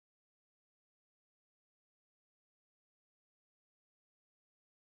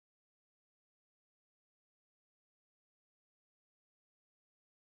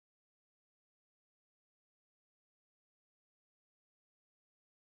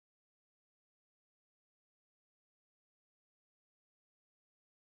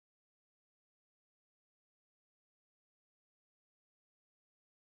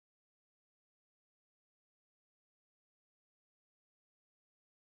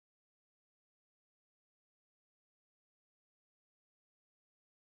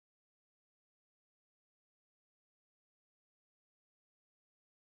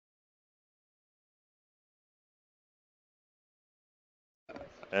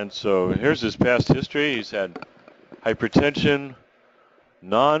And so here's his past history. He's had hypertension,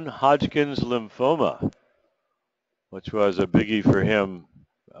 non-Hodgkin's lymphoma, which was a biggie for him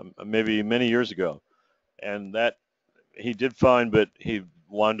maybe many years ago. And that he did fine, but he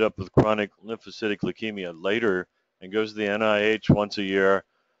wound up with chronic lymphocytic leukemia later and goes to the NIH once a year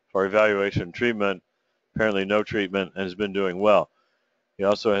for evaluation and treatment. Apparently no treatment, and has been doing well. He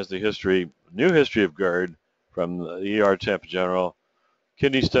also has the new history of GERD from the ER Tampa General,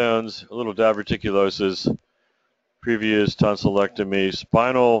 kidney stones, a little diverticulosis, previous tonsillectomy,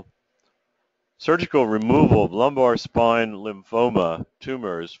 spinal surgical removal of lumbar spine lymphoma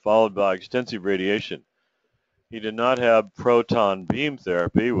tumors followed by extensive radiation. He did not have proton beam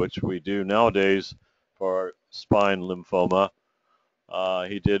therapy, which we do nowadays for spine lymphoma.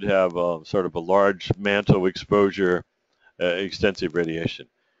 He did have sort of a large mantle exposure, extensive radiation.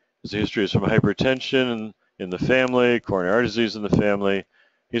 His history is from hypertension in the family, coronary artery disease in the family.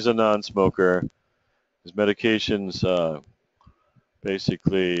 He's a non-smoker. His medications,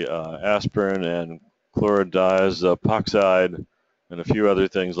 basically aspirin and chlorodiazepoxide and a few other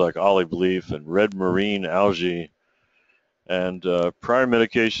things like olive leaf and red marine algae. And prior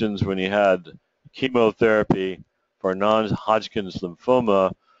medications when he had chemotherapy for non-Hodgkin's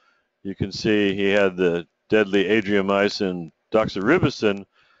lymphoma, you can see he had the deadly adriamycin doxorubicin,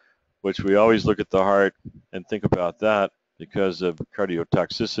 which we always look at the heart and think about that because of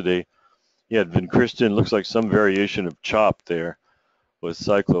cardiotoxicity. He had vincristine, looks like some variation of CHOP there, with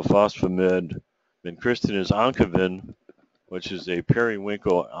cyclophosphamide. Vincristine is oncovin, which is a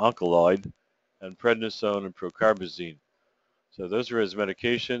periwinkle alkaloid, and prednisone and procarbazine. So those are his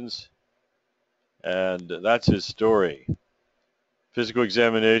medications, and that's his story. Physical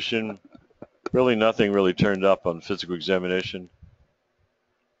examination, really nothing really turned up on physical examination.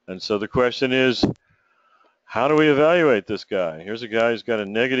 And so the question is, how do we evaluate this guy? Here's a guy who's got a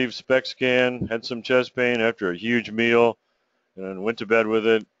negative SPECT scan, had some chest pain after a huge meal, and went to bed with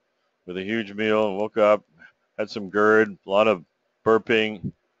it, with a huge meal, and woke up, had some GERD, a lot of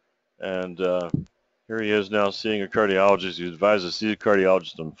burping, and here he is now seeing a cardiologist. He advised to see a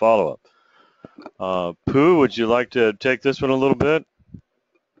cardiologist on follow-up. Pooh, would you like to take this one a little bit?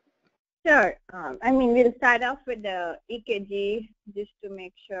 Sure. I mean, we'll start off with the EKG just to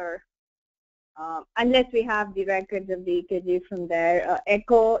make sure, unless we have the records of the EKG from there.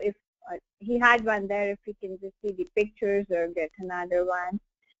 Echo, if he had one there, if we can just see the pictures or get another one.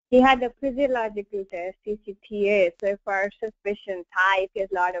 He had a physiological test, CCTA, so if our suspicion's high, if he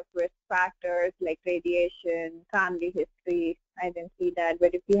has a lot of risk factors like radiation, family history, I didn't see that,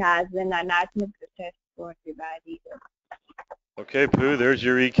 but if he has, then an anatomical test won't be bad either. Okay, Pooh, there's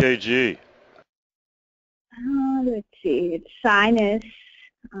your EKG. Let's see, it's sinus,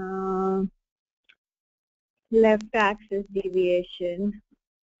 left axis deviation.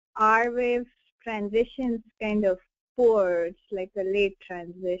 R-wave transitions kind of poor, it's like a late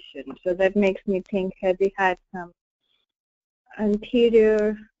transition. So that makes me think has he had some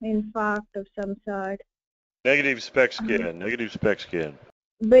anterior infarct of some sort. Negative SPECT scan, negative SPECT scan.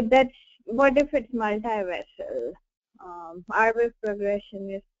 But that's, what if it's multivessel? R-wave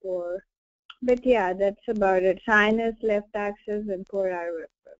progression is poor. But yeah, that's about it. Sinus, left axis, and poor R-wave.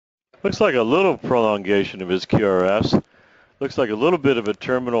 Looks like a little prolongation of his QRS. Looks like a little bit of a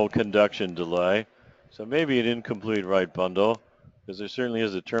terminal conduction delay. So maybe an incomplete right bundle, because there certainly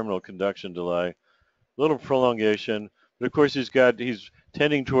is a terminal conduction delay. A little prolongation. But of course he's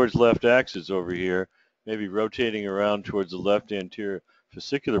tending towards left axis over here, maybe rotating around towards the left anterior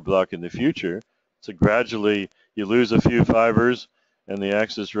fascicular block in the future. So gradually you lose a few fibers and the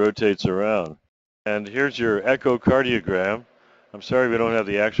axis rotates around. And here's your echocardiogram. I'm sorry we don't have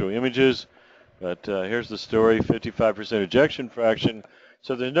the actual images, but here's the story, 55% ejection fraction.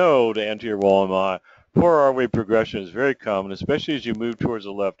 So the node anterior wall MI. Poor R-wave progression is very common, especially as you move towards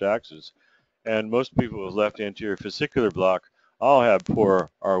the left axis. And most people with left anterior fascicular block all have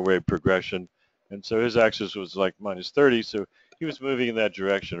poor R-wave progression. And so his axis was like -30, so he was moving in that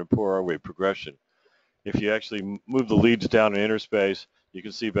direction of poor R-wave progression. If you actually move the leads down in interspace, you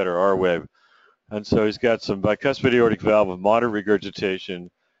can see better R-wave. And so he's got some bicuspid aortic valve with moderate regurgitation,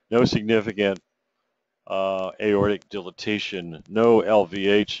 no significant aortic dilatation, no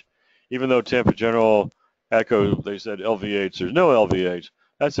LVH. Even though Tampa General echo, they said LVH, there's no LVH.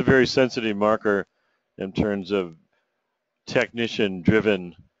 That's a very sensitive marker in terms of technician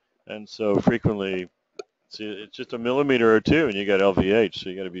driven. And so frequently, see, it's just a millimeter or two and you got LVH. So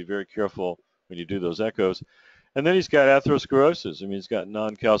you got to be very careful when you do those echoes. And then he's got atherosclerosis. I mean, he's got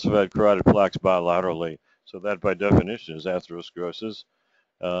non-calcified carotid plaques bilaterally. So that by definition is atherosclerosis.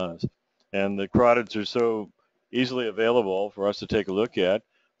 And the carotids are so easily available for us to take a look at.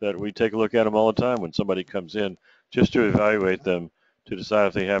 that we take a look at them all the time when somebody comes in, just to evaluate them to decide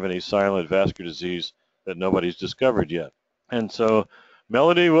if they have any silent vascular disease that nobody's discovered yet. And so,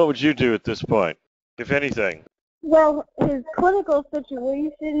 Melody, what would you do at this point, if anything? Well, his clinical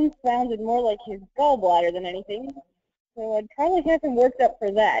situation sounded more like his gallbladder than anything, so I'd probably have him worked up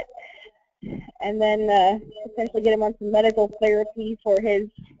for that, and then essentially get him on some medical therapy for his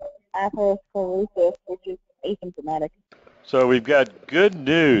atherosclerosis, which is asymptomatic. So we've got good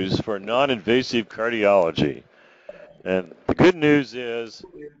news for non-invasive cardiology. And the good news is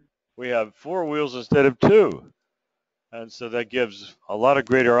we have 4 wheels instead of 2. And so that gives a lot of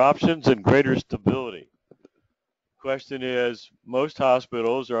greater options and greater stability. Question is, most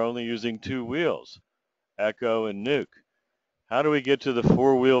hospitals are only using 2 wheels, Echo and Nuke. How do we get to the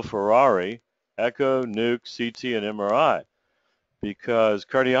 4-wheel Ferrari, Echo, Nuke, CT, and MRI? Because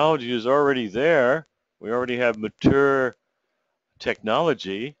cardiology is already there. We already have mature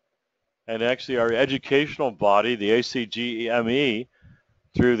technology, and actually our educational body, the ACGME,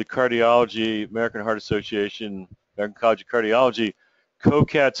 through the Cardiology, American Heart Association, American College of Cardiology,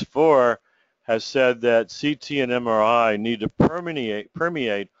 COCATS 4 has said that CT and MRI need to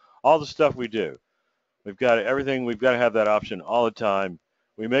permeate all the stuff we do. We've got everything, we've got to have that option all the time.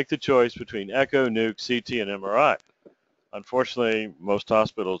 We make the choice between Echo, Nuke, CT, and MRI. Unfortunately, most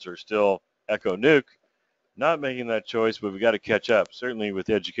hospitals are still Echo, Nuke, not making that choice, but we've got to catch up, certainly with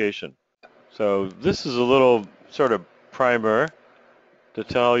education. So this is a little sort of primer to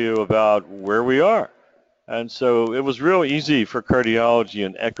tell you about where we are. And so it was real easy for cardiology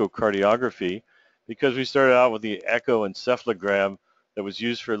and echocardiography because we started out with the echoencephalogram that was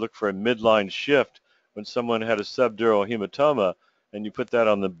used for look for a midline shift when someone had a subdural hematoma, and you put that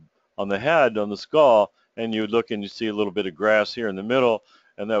on the head, on the skull, and you would look and you see a little bit of grass here in the middle,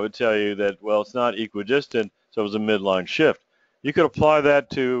 and that would tell you that, well, it's not equidistant, so it was a midline shift. You could apply that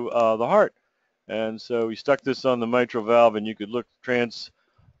to the heart. And so we stuck this on the mitral valve, and you could look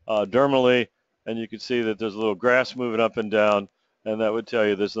transdermally, and you could see that there's a little grass moving up and down, and that would tell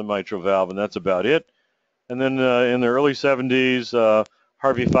you this is the mitral valve, and that's about it. And then in the early 70s,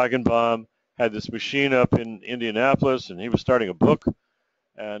 Harvey Feigenbaum had this machine up in Indianapolis, and he was starting a book.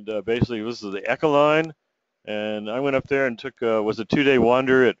 And basically, this is the Echoline. And I went up there and was a 2-day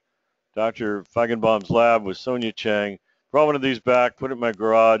wander at Dr. Feigenbaum's lab with Sonia Chang. Brought one of these back, put it in my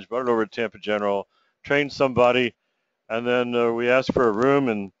garage, brought it over to Tampa General, trained somebody, and then we asked for a room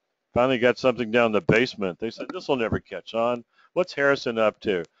and finally got something down in the basement. They said, this will never catch on. What's Harrison up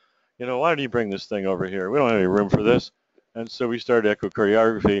to? You know, why don't you bring this thing over here? We don't have any room for this. And so we started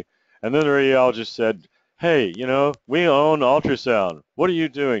echocardiography. And then the radiologist said, hey, you know, we own ultrasound. What are you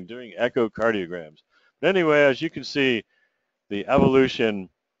doing? Doing echocardiograms. But anyway, as you can see, the evolution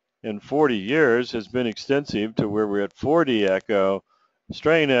in 40 years has been extensive to where we're at 4D echo,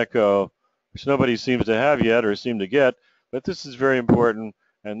 strain echo, which nobody seems to have yet or seem to get. But this is very important,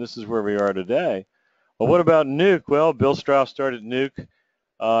 and this is where we are today. Well, what about Nuke? Well, Bill Strauss started Nuke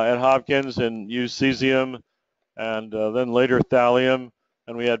at Hopkins and used cesium and then later thallium.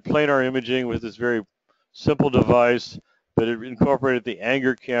 And we had planar imaging with this very simple device, but it incorporated the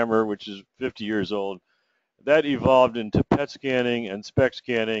Anger camera, which is 50 years old. That evolved into PET scanning and SPECT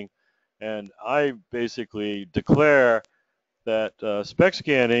scanning. And I basically declare that SPECT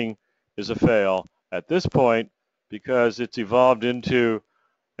scanning is a fail at this point because it's evolved into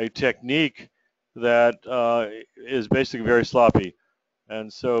a technique that is basically very sloppy.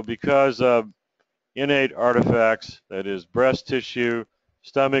 And so because of innate artifacts, that is breast tissue,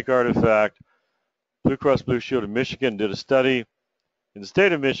 stomach artifact, Blue Cross Blue Shield of Michigan did a study. In the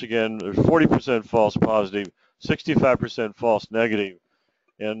state of Michigan, there's 40% false positive, 65% false negative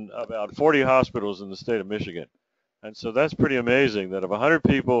in about 40 hospitals in the state of Michigan. And so that's pretty amazing that of 100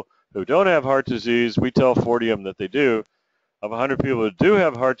 people who don't have heart disease, we tell 40 of them that they do. Of 100 people who do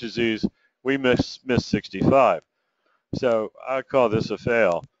have heart disease, we miss 65. So I call this a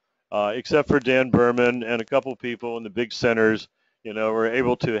fail, except for Dan Berman and a couple people in the big centers, you know, were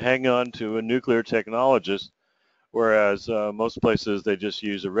able to hang on to a nuclear technologist, whereas most places they just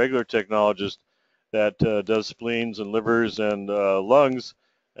use a regular technologist that does spleens and livers and lungs,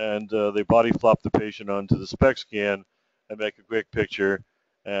 and they body flop the patient onto the SPECT scan and make a quick picture,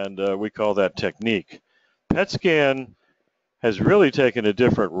 and we call that technique. PET scan has really taken a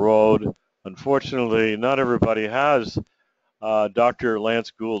different road. Unfortunately, not everybody has Dr. Lance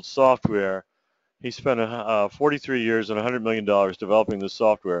Gould's software. He spent 43 years and $100 million developing this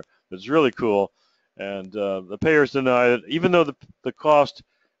software. It's really cool, and the payers deny it, even though the cost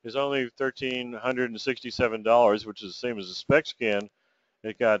is only $1,367, which is the same as a SPECT scan.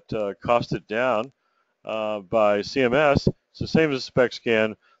 It got costed down by CMS. It's the same as a SPECT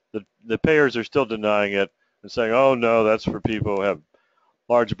scan. the payers are still denying it and saying, oh no, that's for people who have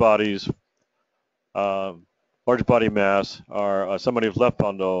large bodies, large body mass, or somebody with left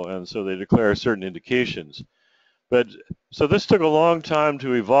bundle, and so they declare certain indications. But so this took a long time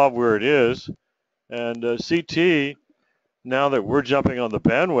to evolve where it is, and CT, now that we're jumping on the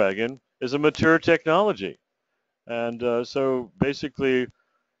bandwagon, is a mature technology. And so basically,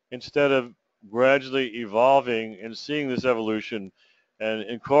 instead of gradually evolving and seeing this evolution and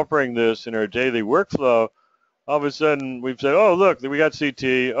incorporating this in our daily workflow, all of a sudden we've said, oh, look, we got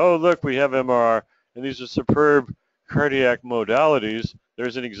CT. Oh, look, we have MR. And these are superb cardiac modalities.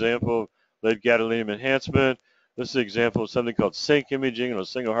 There's an example of lead gadolinium enhancement. This is an example of something called sync imaging on a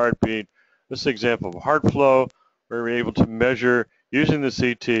single heartbeat. This is an example of heart flow, where we're able to measure, using the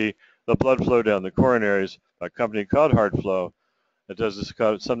CT, the blood flow down the coronaries by a company called HeartFlow that does this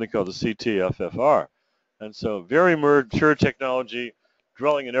something called the CT-FFR. And so very mature technology,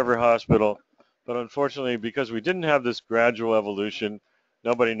 drilling in every hospital. But unfortunately, because we didn't have this gradual evolution,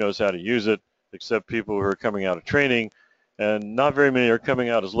 nobody knows how to use it except people who are coming out of training. And not very many are coming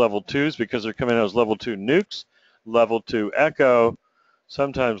out as level 2s because they're coming out as level 2 nukes, level 2 echo,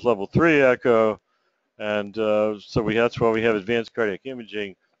 sometimes level 3 echo. And so that's why we have advanced cardiac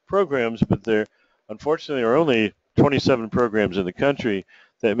imaging programs, but there unfortunately are only 27 programs in the country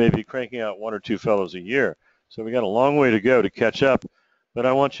that may be cranking out 1 or 2 fellows a year. So we got a long way to go to catch up. But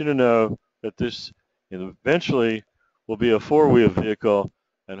I want you to know that this eventually will be a 4-wheel vehicle,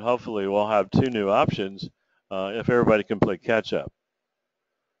 and hopefully we'll have 2 new options if everybody can play catch up.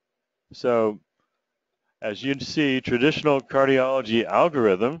 So as you see, traditional cardiology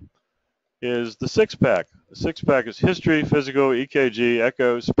algorithm is the 6-pack. The 6-pack is history, physical, EKG,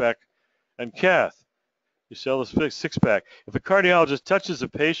 echo, spec, and cath. You sell the 6-pack. If a cardiologist touches a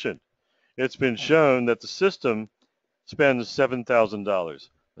patient, it's been shown that the system spends $7,000.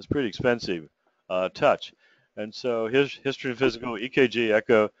 That's pretty expensive touch. And so his history, physical, EKG,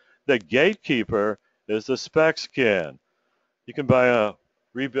 echo. The gatekeeper is the SPEC scan. You can buy a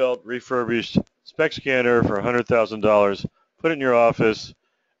rebuilt, refurbished SPEC scanner for $100,000, put it in your office,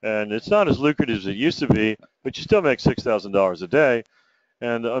 and it's not as lucrative as it used to be, but you still make $6,000 a day.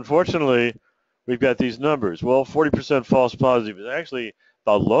 And unfortunately, we've got these numbers. Well, 40% false positive is actually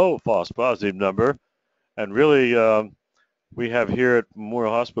the low false positive number. And really, we have here at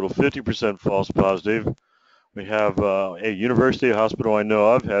Memorial Hospital 50% false positive. We have a university hospital I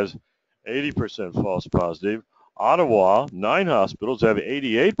know of has 80% false positive. Ottawa, 9 hospitals have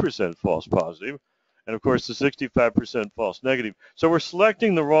 88% false positive. And of course, the 65% false negative. So we're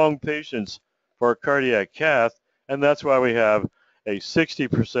selecting the wrong patients for a cardiac cath, and that's why we have a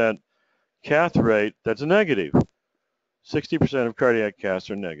 60% cath rate that's negative. 60% of cardiac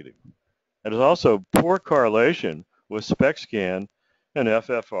caths are negative. And there's also poor correlation with SPEC scan and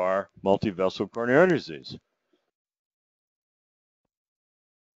FFR, multivessel coronary artery disease.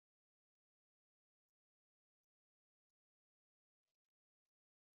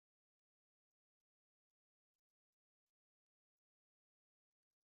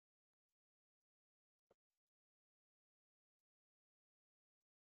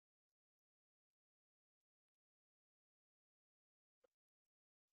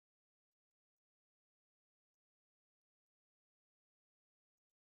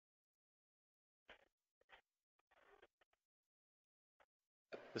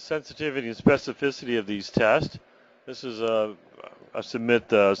 The sensitivity and specificity of these tests. This is I submit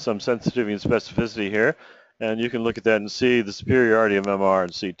some sensitivity and specificity here, and you can look at that and see the superiority of MR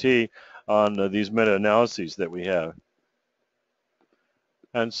and CT on these meta-analyses that we have.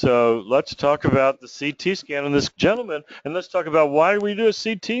 And so let's talk about the CT scan on this gentleman, and let's talk about why we do a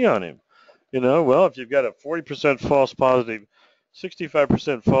CT on him. You know, well, if you've got a 40% false positive,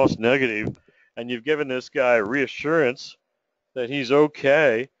 65% false negative, and you've given this guy reassurance that he's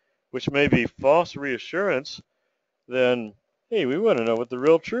okay, which may be false reassurance, then, hey, we want to know what the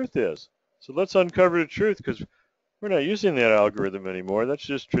real truth is. So let's uncover the truth, because we're not using that algorithm anymore. That's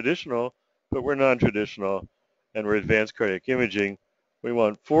just traditional, but we're non-traditional, and we're advanced cardiac imaging. We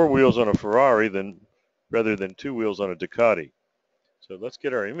want 4 wheels on a Ferrari rather than 2 wheels on a Ducati. So let's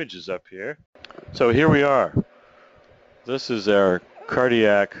get our images up here. So here we are. This is our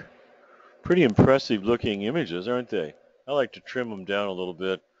cardiac, pretty impressive looking images, aren't they? I like to trim them down a little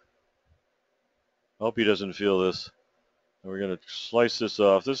bit. I hope he doesn't feel this. And we're going to slice this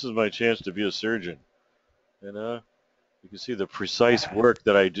off. This is my chance to be a surgeon. You know, you can see the precise work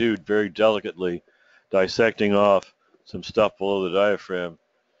that I do very delicately, dissecting off some stuff below the diaphragm.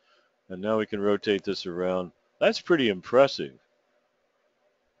 And now we can rotate this around. That's pretty impressive.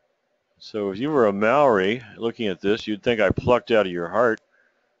 So if you were a Maori looking at this, you'd think I plucked out of your heart.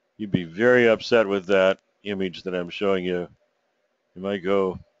 you'd be very upset with that image that I'm showing you. You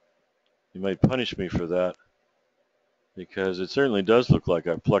might punish me for that, because it certainly does look like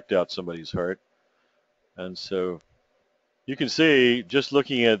I plucked out somebody's heart. And so you can see, just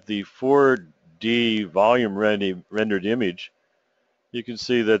looking at the 4D volume rendered image, you can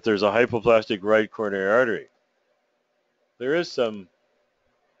see that there's a hypoplastic right coronary artery. There is some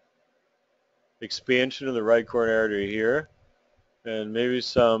expansion of the right coronary artery here, and maybe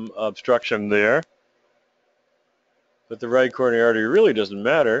some obstruction there. But the right coronary artery really doesn't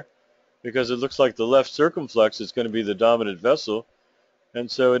matter, because it looks like the left circumflex is going to be the dominant vessel. And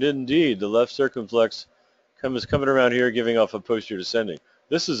so it indeed, the left circumflex is coming around here, giving off a posterior descending.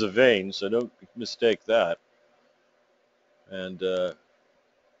 This is a vein, so don't mistake that. And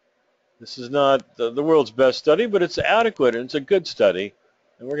this is not the world's best study, but it's adequate, and it's a good study.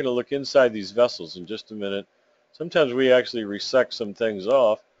 And we're going to look inside these vessels in just a minute. Sometimes we actually resect some things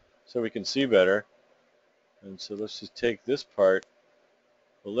off so we can see better. And so let's just take this part.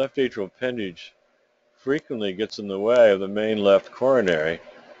 The left atrial appendage frequently gets in the way of the main left coronary.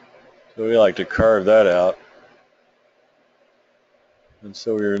 So we like to carve that out. And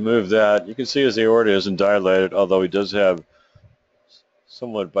so we remove that. You can see his aorta isn't dilated, although he does have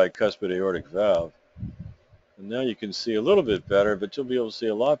somewhat bicuspid aortic valve. And now you can see a little bit better, but you'll be able to see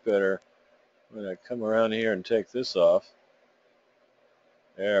a lot better when I come around here and take this off.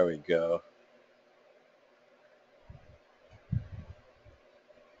 There we go.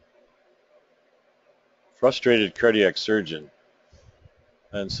 Frustrated cardiac surgeon.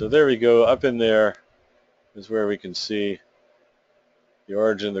 And so there we go. Up in there is where we can see the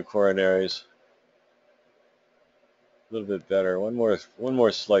origin of the coronaries. A little bit better. One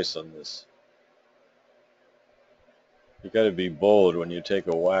more slice on this. You got to be bold when you take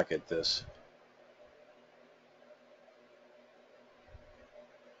a whack at this.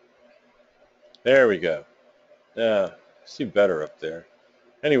 There we go. Yeah, see better up there.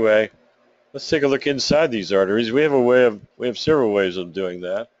 Anyway, let's take a look inside these arteries. We have several ways of doing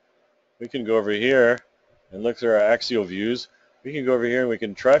that. We can go over here and look through our axial views. We can go over here and we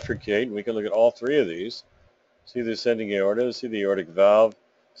can trifurcate, and we can look at all three of these. See the ascending aorta, see the aortic valve,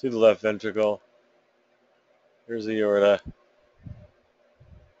 see the left ventricle. Here's the aorta.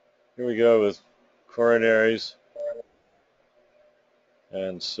 Here we go with coronaries.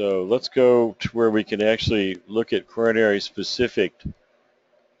 And so let's go to where we can actually look at coronary specific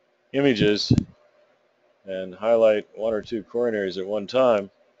images and highlight one or two coronaries at one time.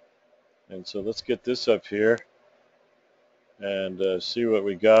 And so let's get this up here and see what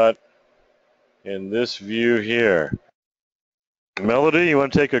we got in this view here. Melody, you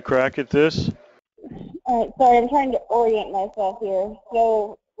want to take a crack at this? Sorry, I'm trying to orient myself here.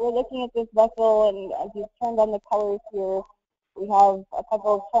 So we're looking at this vessel, and as you've turned on the colors here, we have a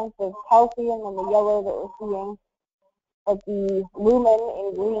couple of chunks of calcium and the yellow that we're seeing. But the lumen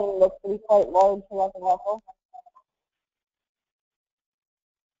in green looks to be quite large throughout the vessel.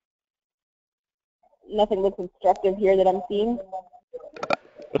 Nothing looks obstructive here that I'm seeing.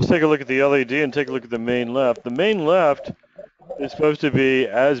 Let's take a look at the LAD and take a look at the main left. The main left is supposed to be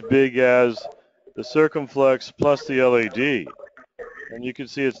as big as the circumflex plus the LAD. And you can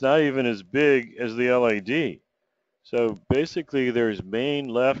see it's not even as big as the LAD. So basically there's main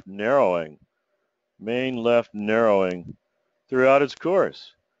left narrowing throughout its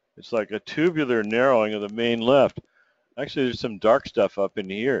course. It's like a tubular narrowing of the main left. Actually, there's some dark stuff up in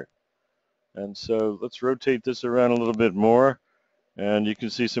here. And so let's rotate this around a little bit more. And you can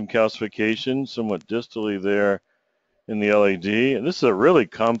see some calcification somewhat distally there in the LAD. And this is a really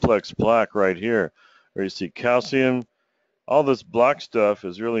complex plaque right here, where you see calcium. All this black stuff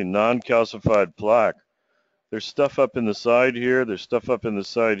is really non-calcified plaque. There's stuff up in the side here. There's stuff up in the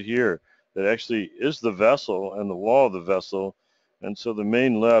side here that actually is the vessel and the wall of the vessel. And so the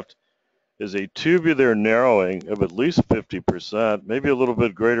main left is a tubular narrowing of at least 50%, maybe a little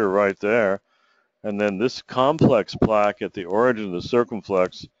bit greater right there. And then this complex plaque at the origin of the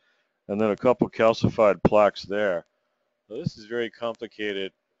circumflex, and then a couple calcified plaques there. So this is very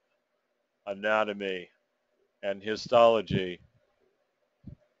complicated anatomy and histology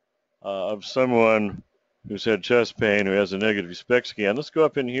of someone who's had chest pain, who has a negative SPECT scan. Let's go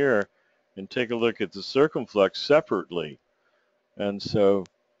up in here and take a look at the circumflex separately. And so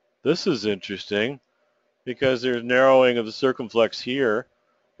this is interesting because there's narrowing of the circumflex here.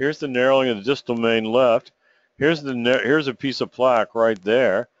 Here's the narrowing of the distal main left. Here's a piece of plaque right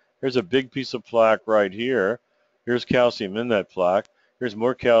there. Here's a big piece of plaque right here. Here's calcium in that plaque. Here's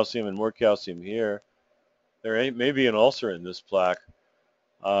more calcium and more calcium here. There may be an ulcer in this plaque,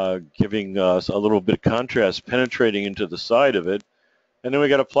 giving us a little bit of contrast penetrating into the side of it. And then we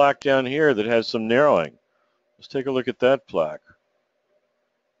got a plaque down here that has some narrowing. Let's take a look at that plaque.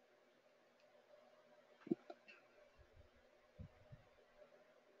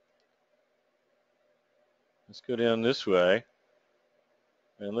 Let's go down this way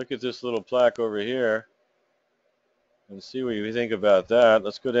and look at this little plaque over here and see what you think about that.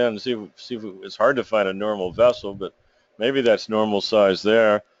 Let's go down and see if it's hard to find a normal vessel, but maybe that's normal size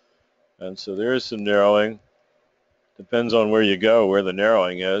there. And so there is some narrowing. Depends on where you go, where the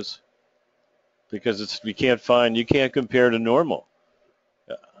narrowing is, because you can't compare to normal.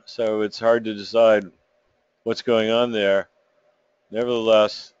 So it's hard to decide what's going on there.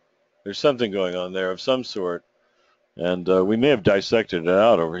 Nevertheless, there's something going on there of some sort. And we may have dissected it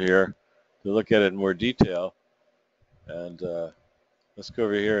out over here to look at it in more detail. And let's go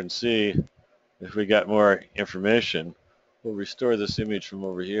over here and see if we got more information. We'll restore this image from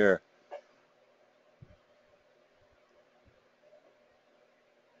over here.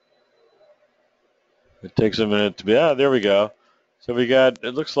 It takes a minute to be, there we go. So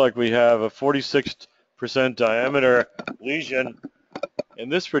it looks like we have a 46% diameter lesion in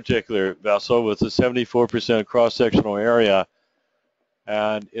this particular vessel with a 74% cross-sectional area.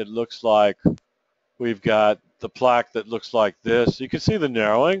 And it looks like we've got the plaque that looks like this. You can see the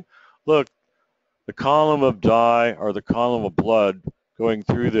narrowing. Look, the column of dye or the column of blood going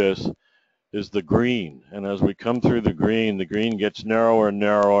through this is the green. And as we come through the green gets narrower and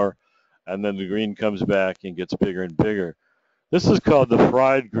narrower, and then the green comes back and gets bigger and bigger. This is called the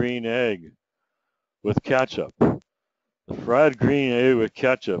fried green egg with ketchup. The fried green egg with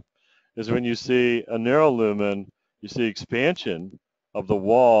ketchup is when you see a narrow lumen, you see expansion of the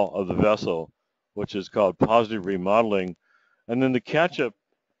wall of the vessel, which is called positive remodeling. And then the ketchup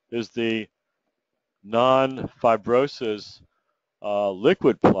is the non-fibrosis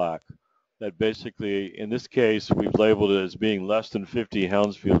liquid plaque that basically, in this case, we've labeled it as being less than 50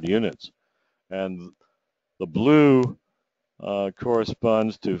 Hounsfield units. And the blue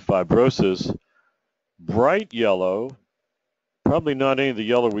corresponds to fibrosis. Bright yellow, probably not any of the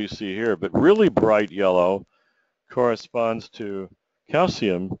yellow we see here, but really bright yellow corresponds to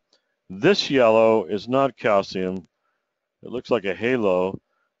calcium. This yellow is not calcium. It looks like a halo.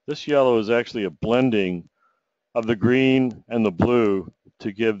 This yellow is actually a blending of the green and the blue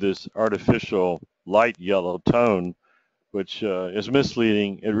to give this artificial light yellow tone, which is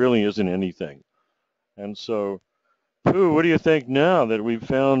misleading. It really isn't anything. And so, Pooh, what do you think now that we've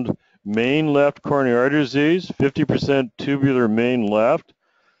found main left coronary artery disease, 50% tubular main left,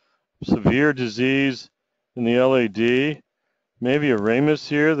 severe disease in the LAD, maybe a ramus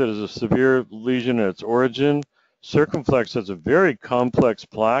here that is a severe lesion at its origin, circumflex has a very complex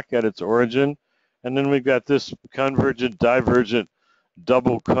plaque at its origin, and then we've got this convergent, divergent,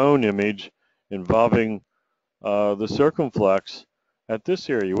 double cone image involving the circumflex at this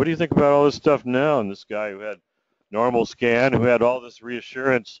area. What do you think about all this stuff now? And this guy who had normal scan, who had all this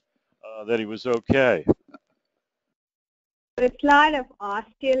reassurance that he was okay. It's a lot of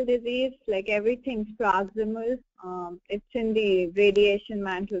osteal disease, like everything's proximal. It's in the radiation,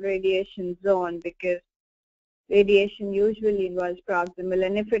 mantle radiation zone because radiation usually involves proximal.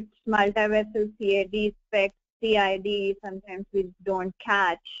 And if it's multivessel CAD, SPECT, CID, sometimes we don't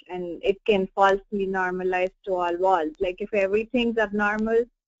catch, and it can falsely normalize to all walls. Like if everything's abnormal,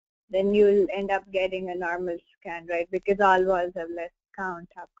 then you'll end up getting a normal scan, right? Because all walls have less count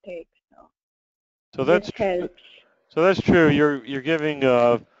uptake. So that's helps. So that's true. You're giving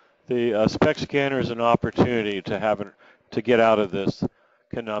the SPECT scanners an opportunity to get out of this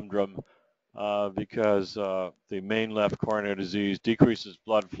conundrum because the main left coronary disease decreases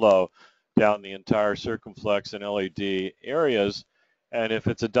blood flow down the entire circumflex and LAD areas, and if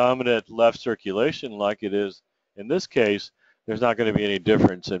it's a dominant left circulation like it is in this case, there's not going to be any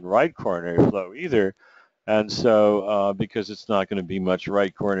difference in right coronary flow either. And so, because it's not going to be much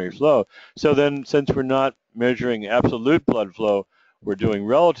right coronary flow. So then, since we're not measuring absolute blood flow, we're doing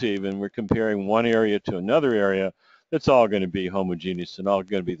relative, and we're comparing one area to another area, it's all going to be homogeneous and all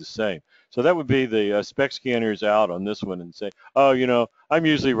going to be the same. So that would be the SPECT scanners out on this one and say, oh, you know, I'm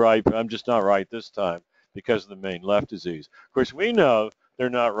usually right, but I'm just not right this time because of the main left disease. Of course, we know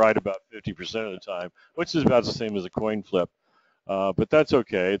they're not right about 50% of the time, which is about the same as a coin flip. But that's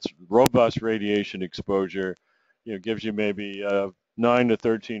okay. It's robust radiation exposure. You know, gives you maybe 9 to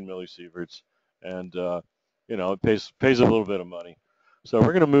 13 millisieverts, and you know, it pays a little bit of money. So we're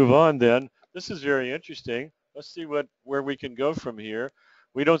going to move on then. This is very interesting. Let's see where we can go from here.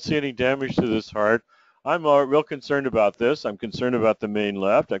 We don't see any damage to this heart. I'm real concerned about this. I'm concerned about the main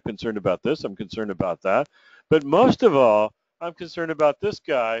left. I'm concerned about this. I'm concerned about that. But most of all, I'm concerned about this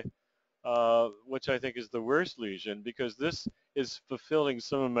guy which I think is the worst lesion, because this is fulfilling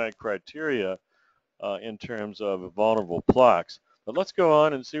some of my criteria in terms of vulnerable plaques. But let's go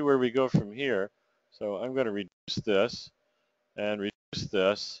on and see where we go from here. So I'm going to reduce this and reduce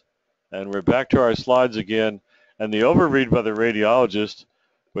this, and we're back to our slides again. And the overread by the radiologist,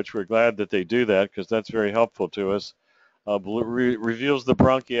 which we're glad that they do that because that's very helpful to us, reveals the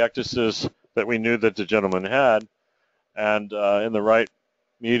bronchiectasis that we knew that the gentleman had, and in the right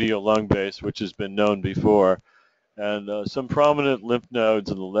medial lung base, which has been known before, and some prominent lymph nodes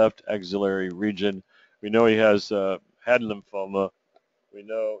in the left axillary region. We know he has had lymphoma. We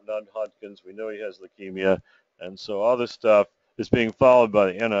know non-Hodgkin's. We know he has leukemia. And so all this stuff is being followed by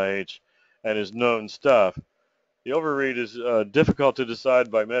the NIH and is known stuff. The overread is difficult to decide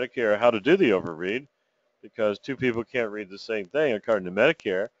by Medicare how to do the overread, because two people can't read the same thing according to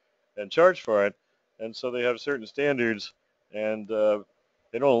Medicare and charge for it. And so they have certain standards, and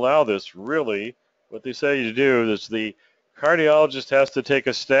they don't allow this really. What they say to do is the cardiologist has to take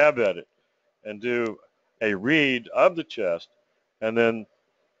a stab at it and do a read of the chest, and then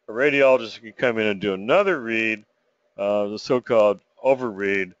a radiologist can come in and do another read, the so-called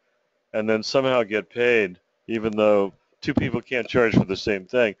overread, and then somehow get paid, even though two people can't charge for the same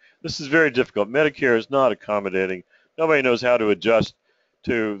thing. This is very difficult. Medicare is not accommodating. Nobody knows how to adjust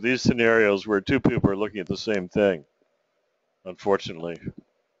to these scenarios where two people are looking at the same thing, unfortunately.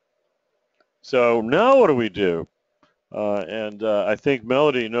 So now what do we do? I think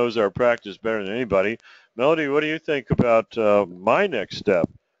Melody knows our practice better than anybody. Melody, what do you think about my next step?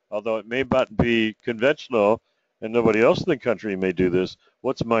 Although it may not be conventional and nobody else in the country may do this,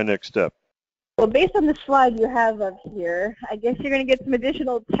 what's my next step? Well, based on the slide you have up here, I guess you're going to get some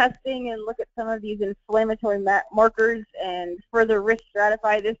additional testing and look at some of these inflammatory markers and further risk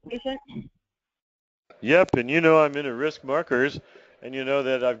stratify this patient. Yep, and you know I'm into risk markers, and you know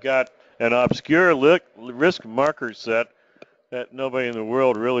that I've got an obscure risk marker set that nobody in the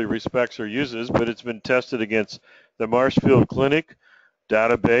world really respects or uses, but it's been tested against the Marshfield Clinic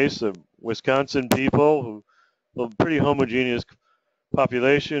database of Wisconsin people who a pretty homogeneous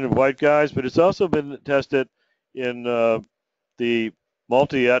population of white guys, but it's also been tested in the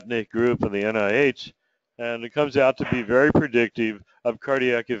multi-ethnic group of the NIH, and it comes out to be very predictive of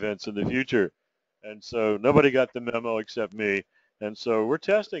cardiac events in the future. And so nobody got the memo except me. And so we're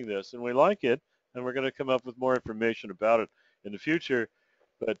testing this, and we like it, and we're going to come up with more information about it in the future.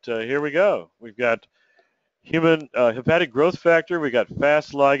 But here we go. We've got human hepatic growth factor. We got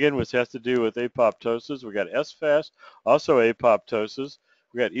FAST ligand, which has to do with apoptosis. We got SFAST, also apoptosis.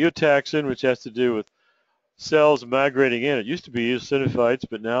 We got eotaxin, which has to do with cells migrating in. It used to be eosinophiles,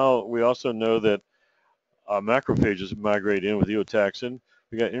 but now we also know that macrophages migrate in with eotaxin.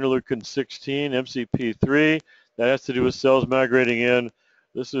 We got interleukin-16, MCP3. That has to do with cells migrating in.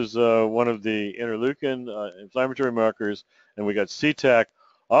 This is one of the interleukin inflammatory markers. And we got CTAC,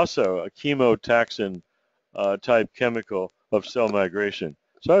 also a chemotaxin type chemical of cell migration.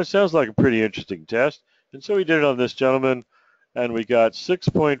 So it sounds like a pretty interesting test. And so we did it on this gentleman, and we got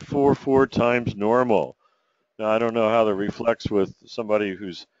 6.44 times normal. Now, I don't know how that reflects with somebody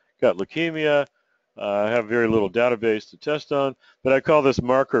who's got leukemia. I have very little database to test on, but I call this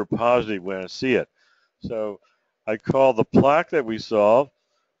marker positive when I see it. So I call the plaque that we saw,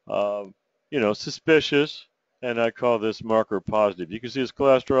 suspicious, and I call this marker positive. You can see his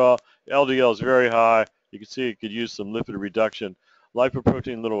cholesterol, LDL is very high. You can see it could use some lipid reduction.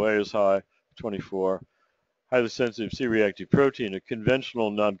 Lipoprotein little a is high, 24. Highly sensitive C-reactive protein, a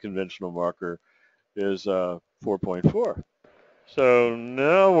conventional, non-conventional marker, is 4.4. So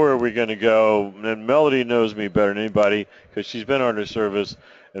now where are we going to go? And Melody knows me better than anybody because she's been on her service.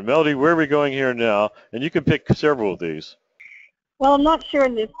 And Melody, where are we going here now? And you can pick several of these. Well, I'm not sure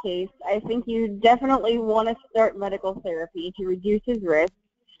in this case. I think you definitely want to start medical therapy to reduce his risk.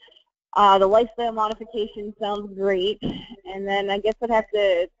 The lifestyle modification sounds great. And then I guess I'd have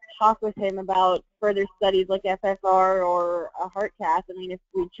to talk with him about further studies like FFR or a heart cath. I mean, if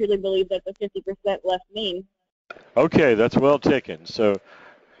we truly believe that the 50% left mean. Okay, that's well taken. So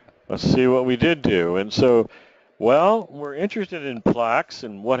let's see what we did do. And so, well, we're interested in plaques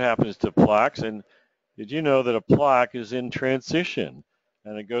and what happens to plaques. And did you know that a plaque is in transition?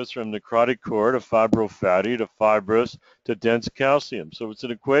 And it goes from necrotic core to fibrofatty to fibrous to dense calcium. So it's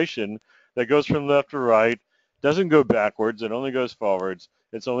an equation that goes from left to right, doesn't go backwards, it only goes forwards.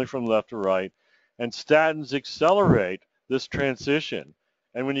 It's only from left to right. And statins accelerate this transition.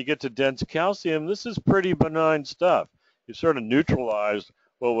 And when you get to dense calcium, this is pretty benign stuff. You sort of neutralized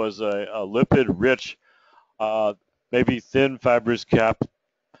what was a lipid-rich, maybe thin fibrous cap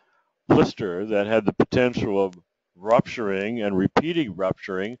blister that had the potential of rupturing and repeating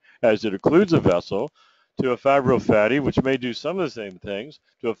rupturing as it occludes a vessel, to a fibrofatty, which may do some of the same things,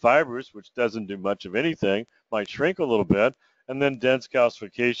 to a fibrous, which doesn't do much of anything, might shrink a little bit, and then dense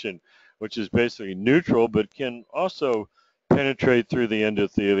calcification, which is basically neutral but can also penetrate through the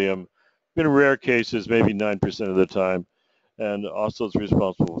endothelium in rare cases, maybe 9% of the time, and also is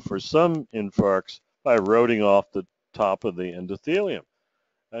responsible for some infarcts by eroding off the top of the endothelium.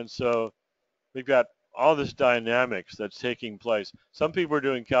 And so we've got all this dynamics that's taking place. Some people are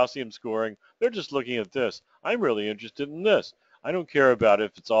doing calcium scoring. They're just looking at this. I'm really interested in this. I don't care about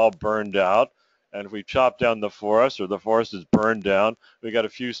if it's all burned out. And if we chop down the forest or the forest is burned down, we got a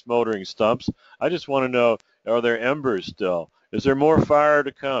few smoldering stumps. I just want to know, are there embers still? Is there more fire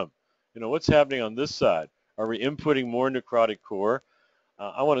to come? You know, what's happening on this side? Are we inputting more necrotic core?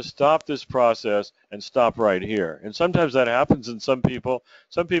 I want to stop this process and stop right here. And sometimes that happens in some people.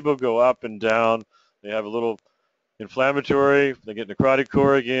 Some people go up and down. They have a little inflammatory, they get necrotic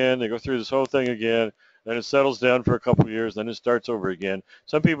core again, they go through this whole thing again, then it settles down for a couple of years, then it starts over again.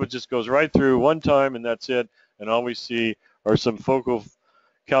 Some people just goes right through one time and that's it, and all we see are some focal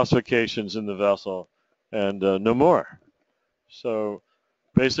calcifications in the vessel and no more. So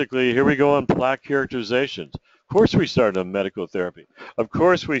basically, here we go on plaque characterizations. Of course we start on medical therapy. Of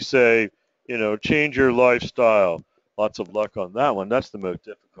course we say, you know, change your lifestyle. Lots of luck on that one. That's the most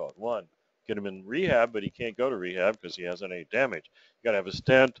difficult one. Get him in rehab, but he can't go to rehab because he hasn't any damage. You got to have a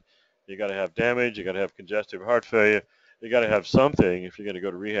stent. You got to have damage. You got to have congestive heart failure. You got to have something if you're going to go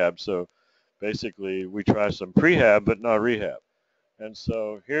to rehab. So basically, we try some prehab, but not rehab. And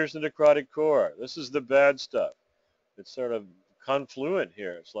so here's the necrotic core. This is the bad stuff. It's sort of confluent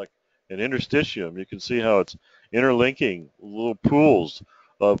here. It's like an interstitium. You can see how it's interlinking little pools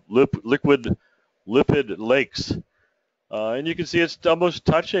of liquid lipid lakes. And you can see it's almost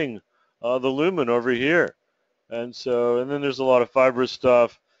touching the lumen over here. And then there's a lot of fibrous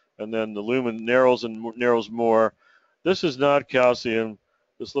stuff, and then the lumen narrows and narrows more. This is not calcium.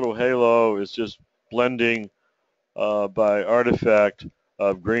 This little halo is just blending by artifact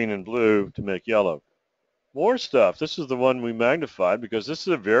of green and blue to make yellow. More stuff. This is the one we magnified because this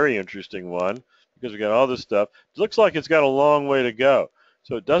is a very interesting one because we got all this stuff. It looks like it's got a long way to go.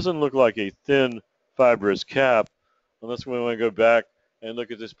 So it doesn't look like a thin fibrous cap unless we want to go back and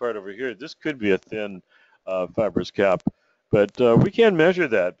look at this part over here. This could be a thin fibrous cap, but we can't measure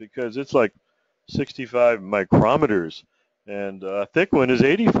that because it's like 65 micrometers, and a thick one is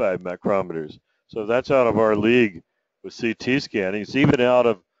 85 micrometers. So that's out of our league with CT scanning. It's even out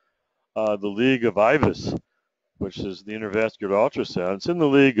of the league of IVUS, which is the intravascular ultrasound. It's in the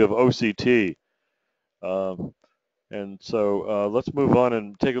league of OCT. And so let's move on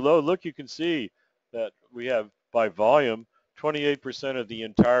and take a look. You can see that we have, by volume, 28% of the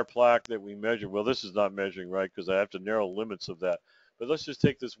entire plaque that we measure. Well, this is not measuring right because I have to narrow limits of that. But let's just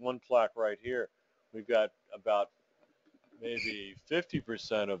take this one plaque right here. We've got about maybe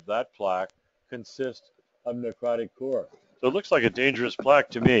 50% of that plaque consists of necrotic core. So it looks like a dangerous plaque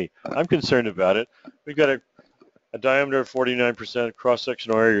to me. I'm concerned about it. We've got a diameter of 49%,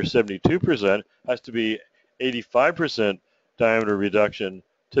 cross-sectional area of 72%, has to be 85% diameter reduction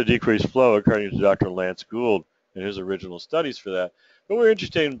to decrease flow, according to Dr. Lance Gould in his original studies for that. But we're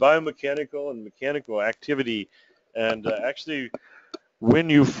interested in biomechanical and mechanical activity, and actually when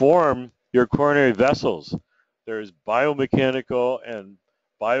you form your coronary vessels, there's biomechanical and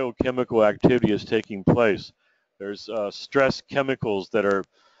biochemical activity is taking place. There's stress chemicals that are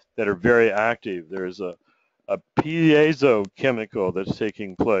very active. There's a piezo chemical that's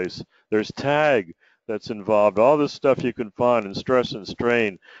taking place. There's tag that's involved. All this stuff you can find in stress and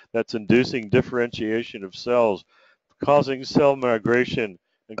strain that's inducing differentiation of cells, causing cell migration,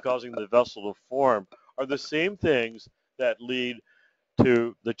 and causing the vessel to form are the same things that lead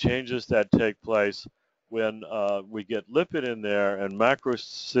to the changes that take place when we get lipid in there and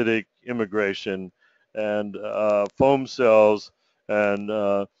macrocytic immigration and foam cells and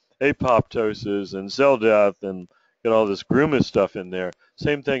apoptosis and cell death and get all this groomus stuff in there.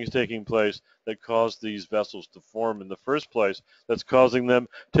 Same thing is taking place that caused these vessels to form in the first place that's causing them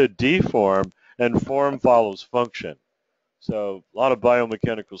to deform, and form follows function. So a lot of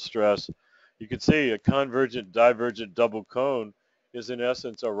biomechanical stress. You can see a convergent divergent double cone is in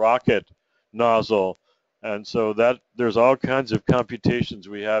essence a rocket nozzle. And so that there's all kinds of computations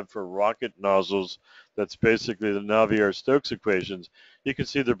we have for rocket nozzles. That's basically the Navier-Stokes equations. You can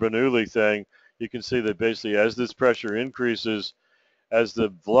see the Bernoulli thing. You can see that basically as this pressure increases, as the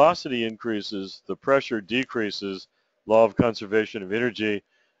velocity increases, the pressure decreases, law of conservation of energy.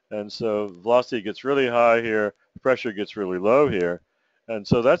 And so velocity gets really high here, pressure gets really low here. And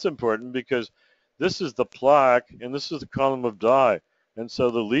so that's important because this is the plaque, and this is the column of dye. And so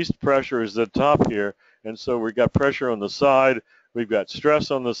the least pressure is at the top here. And so we've got pressure on the side, we've got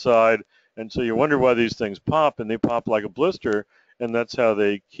stress on the side, and so you wonder why these things pop, and they pop like a blister, and that's how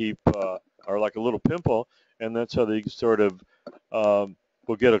they keep, or like a little pimple, and that's how they sort of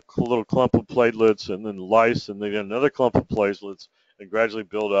will get a little clump of platelets and then lyse, and they get another clump of platelets and gradually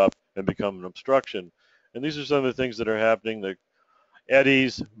build up and become an obstruction. And these are some of the things that are happening, the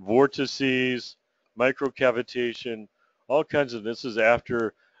eddies, vortices, microcavitation, all kinds of, this is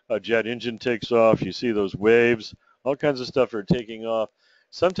after a jet engine takes off. You see those waves, all kinds of stuff are taking off.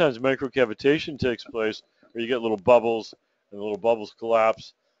 Sometimes microcavitation takes place where you get little bubbles, and the little bubbles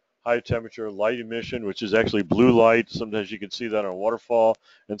collapse. High temperature light emission, which is actually blue light. Sometimes you can see that on a waterfall.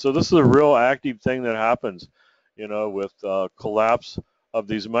 And so this is a real active thing that happens, you know, with collapse of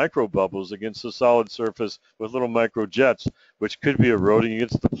these micro bubbles against the solid surface with little micro jets, which could be eroding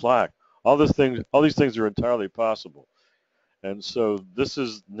against the plaque. All these things are entirely possible. And so this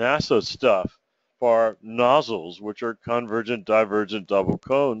is NASA stuff for nozzles, which are convergent, divergent double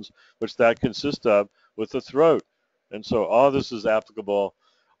cones, which that consists of with the throat. And so all this is applicable.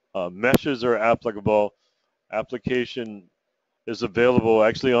 Meshes are applicable. Application is available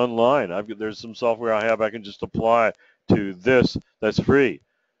actually online. There's some software I have I can just apply to this that's free.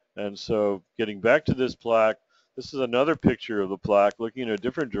 And so getting back to this plaque, this is another picture of the plaque looking in a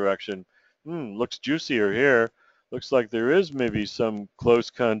different direction. Looks juicier here. Looks like there is maybe some close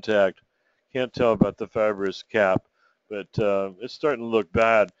contact. Can't tell about the fibrous cap, but it's starting to look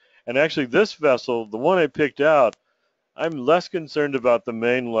bad. And actually this vessel, the one I picked out, I'm less concerned about the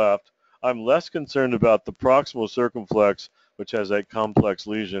main left. I'm less concerned about the proximal circumflex, which has a complex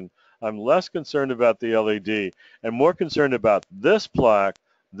lesion. I'm less concerned about the LAD and more concerned about this plaque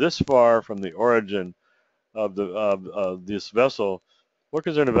this far from the origin of this vessel. More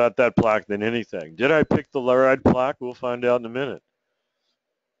concerned about that plaque than anything. Did I pick the right plaque? We'll find out in a minute.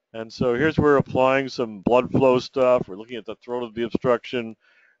 And so here's where we're applying some blood flow stuff. We're looking at the throat of the obstruction.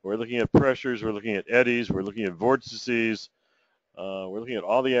 We're looking at pressures. We're looking at eddies. We're looking at vortices. We're looking at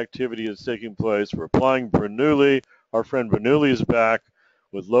all the activity that's taking place. We're applying Bernoulli. Our friend Bernoulli is back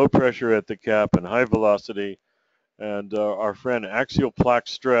with low pressure at the cap and high velocity. And our friend axial plaque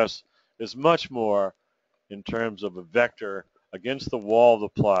stress is much more in terms of a vector against the wall of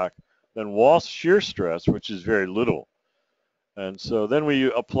the plaque than wall shear stress, which is very little. And so then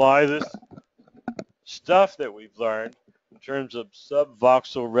we apply this stuff that we've learned in terms of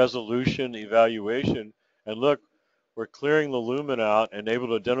subvoxel resolution evaluation. And look, we're clearing the lumen out and able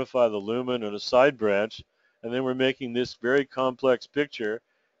to identify the lumen and a side branch. And then we're making this very complex picture.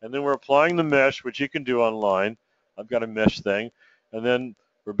 And then we're applying the mesh, which you can do online. I've got a mesh thing. And then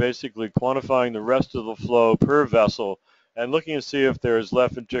we're basically quantifying the rest of the flow per vessel and looking to see if there is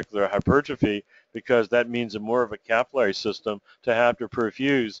left ventricular hypertrophy, because that means a more of a capillary system to have to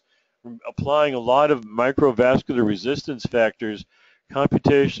perfuse. We're applying a lot of microvascular resistance factors,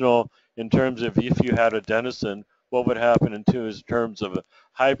 computational in terms of if you had adenosine, what would happen in terms of a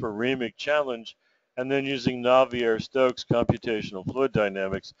hyperemic challenge, and then using Navier-Stokes computational fluid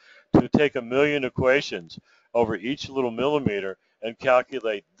dynamics to take 1 million equations over each little millimeter and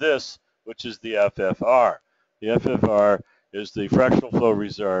calculate this, which is the FFR. The FFR is the fractional flow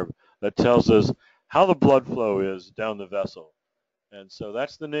reserve that tells us how the blood flow is down the vessel. And so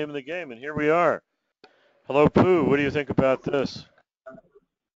that's the name of the game, and here we are. Hello, Pooh. What do you think about this?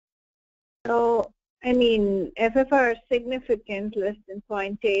 So, I mean, FFR is significant, less than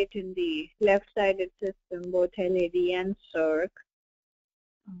 0.8 in the left-sided system, both LAD and circ.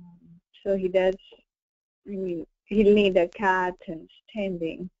 So he does, I mean, he'll need a cath and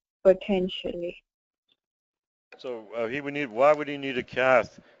stenting, potentially. So why would he need a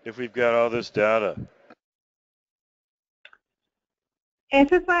cath if we've got all this data?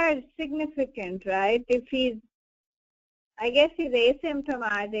 FFR is significant, right? If he's, I guess he's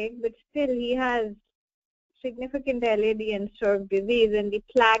asymptomatic, but still he has significant LAD and circ disease, and the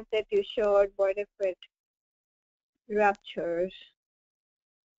plaque that you showed, what if it ruptures?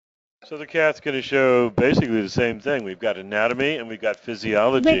 So the cath's going to show basically the same thing. We've got anatomy and we've got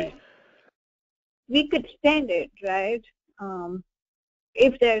physiology. But we could stent it, right?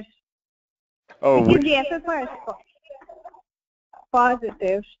 If there's, because the FFR is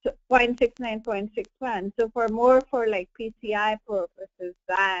positive, 0.69, 0.61. So for like PCI purposes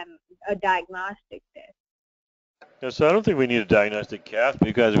than a diagnostic test. Yeah, so I don't think we need a diagnostic cath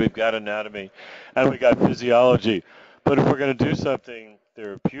because we've got anatomy and we got physiology. But if we're going to do something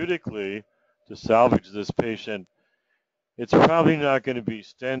therapeutically to salvage this patient, it's probably not going to be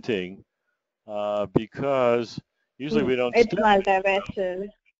stenting because usually we don't It's multivessel.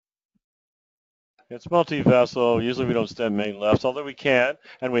 It's multi-vessel. Usually we don't stent main left, although we can,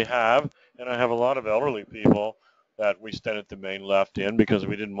 and we have. And I have a lot of elderly people that we stented the main left in because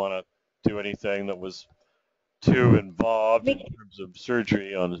we didn't want to do anything that was too involved in terms of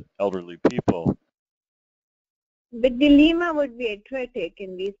surgery on elderly people. But the lima would be atretic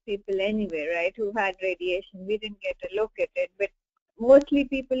in these people anyway, right, who had radiation. We didn't get a look at it, but mostly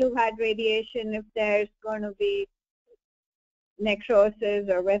people who had radiation, if there's going to be necrosis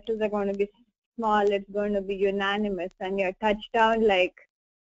or vessels are going to be small, it's going to be unanimous, and you're touched down, like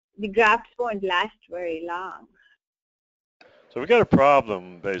the grafts won't last very long. So we got a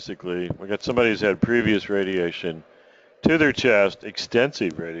problem, basically. We got somebody who's had previous radiation to their chest,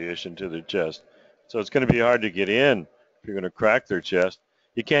 extensive radiation to their chest. So it's going to be hard to get in if you're going to crack their chest.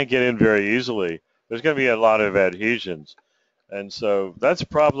 You can't get in very easily. There's going to be a lot of adhesions. And so that's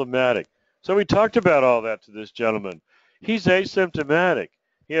problematic. So we talked about all that to this gentleman. He's asymptomatic.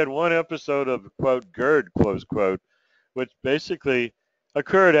 He had one episode of, quote, GERD, close quote, which basically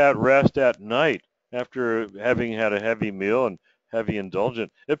occurred at rest at night after having had a heavy meal and heavy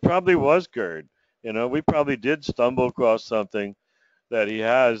indulgent. It probably was GERD. You know, we probably did stumble across something that he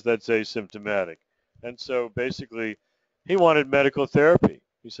has that's asymptomatic. And so basically he wanted medical therapy.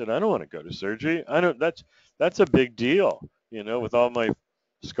 He said, I don't want to go to surgery. That's a big deal, you know, with all my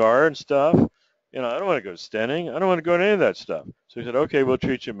scar and stuff. You know, I don't want to go to stenting. I don't want to go to any of that stuff. So he said, okay, we'll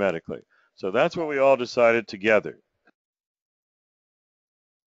treat you medically. So that's what we all decided together.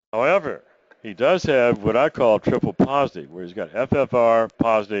 However, he does have what I call triple positive, where he's got FFR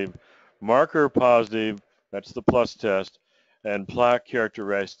positive, marker positive, that's the plus test, and plaque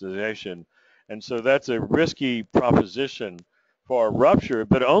characterization. And so that's a risky proposition for a rupture,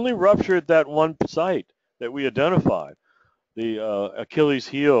 but only rupture at that one site that we identified, the Achilles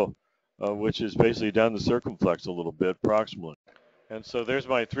heel, which is basically down the circumflex a little bit, proximally. And so there's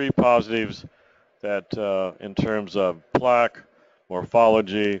my three positives that in terms of plaque,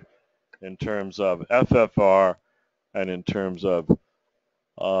 morphology, in terms of FFR, and in terms of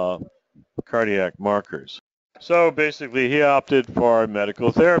cardiac markers. So basically he opted for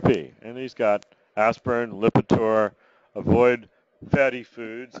medical therapy, and he's got aspirin, Lipitor, avoid fatty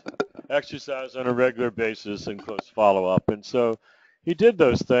foods, exercise on a regular basis, and close follow-up. And so he did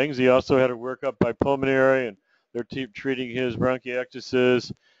those things. He also had a workup by pulmonary, and they're treating his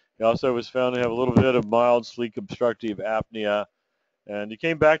bronchiectasis. He also was found to have a little bit of mild sleep obstructive apnea. And he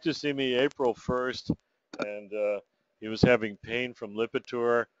came back to see me April 1st, and he was having pain from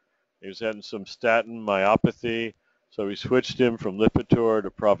Lipitor. He was having some statin myopathy, so we switched him from Lipitor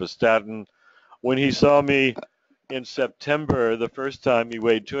to Provastatin. When he saw me in September, the first time, he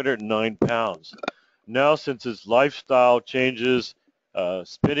weighed 209 pounds. Now, since his lifestyle changes,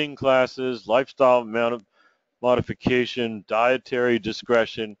 spitting classes, lifestyle modification, dietary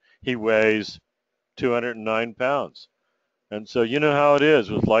discretion, he weighs 209 pounds. And so you know how it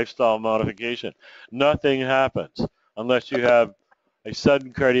is with lifestyle modification. Nothing happens unless you have a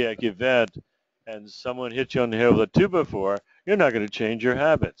sudden cardiac event and someone hits you on the head with a 2x4, you're not going to change your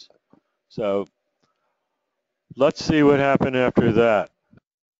habits. So let's see what happened after that.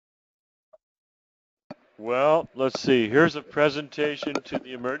 Well, let's see. Here's a presentation to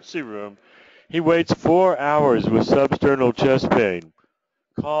the emergency room. He waits 4 hours with substernal chest pain.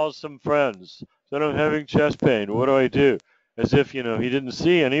 Calls some friends. Said, I'm having chest pain. What do I do? As if, you know, he didn't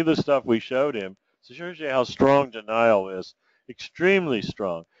see any of the stuff we showed him. So it shows you how strong denial is. Extremely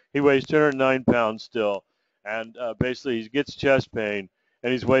strong. He weighs 209 pounds still. And basically he gets chest pain.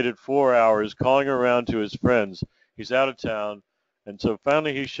 And he's waited 4 hours calling around to his friends. He's out of town. And so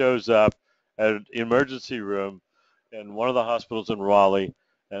finally he shows up at an emergency room in one of the hospitals in Raleigh.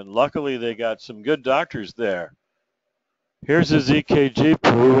 And luckily they got some good doctors there. Here's his EKG,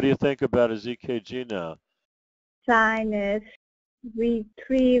 Pooh. What do you think about his EKG now? Sinus, V3,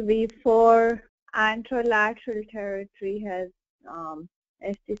 V4, anterolateral territory has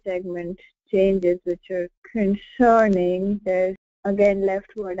ST segment changes which are concerning. There's, again,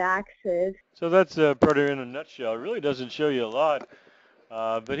 leftward axis. So that's Protein in a nutshell. It really doesn't show you a lot,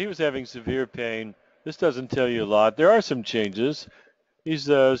 but he was having severe pain. This doesn't tell you a lot. There are some changes. He's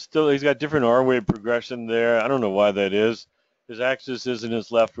got different R wave progression there. I don't know why that is. His axis isn't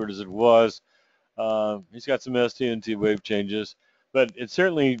as leftward as it was. He's got some ST wave changes, but it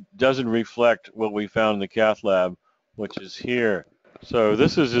certainly doesn't reflect what we found in the cath lab, which is here. So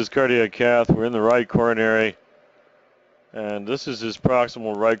this is his cardiac cath. We're in the right coronary, and this is his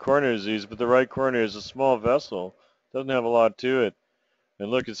proximal right coronary disease, but the right coronary is a small vessel. Doesn't have a lot to it.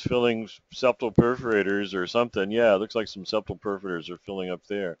 And look, it's filling septal perforators or something. Yeah, it looks like some septal perforators are filling up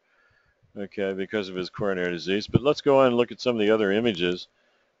there. Okay, because of his coronary disease. But let's go on and look at some of the other images.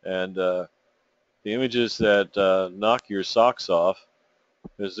 And The images that knock your socks off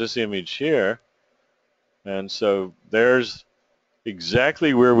is this image here. And so there's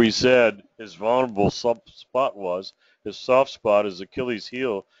exactly where we said his vulnerable spot was. His soft spot, his Achilles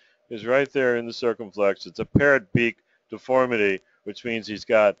heel, is right there in the circumflex. It's a parrot beak deformity, which means he's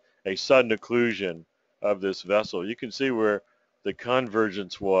got a sudden occlusion of this vessel. You can see where the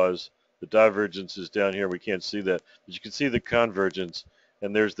convergence was. The divergence is down here. We can't see that. But you can see the convergence,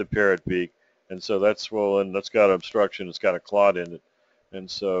 and there's the parrot beak. And so that's swollen. That's got obstruction. It's got a clot in it. And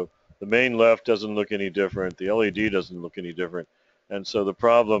so the main left doesn't look any different. The LED doesn't look any different. And so the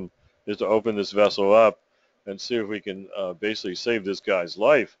problem is to open this vessel up and see if we can basically save this guy's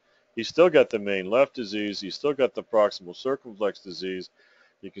life. He's still got the main left disease. He's still got the proximal circumflex disease.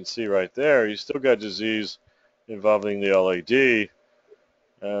 You can see right there, he's still got disease involving the LAD.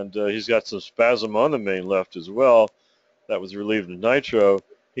 And he's got some spasm on the main left as well. That was relieved in nitro.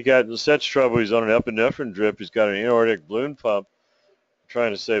 He got in such trouble, he's on an epinephrine drip. He's got an aortic balloon pump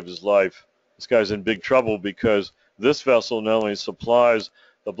trying to save his life. This guy's in big trouble because this vessel not only supplies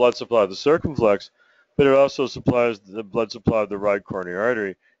the blood supply of the circumflex, but it also supplies the blood supply of the right coronary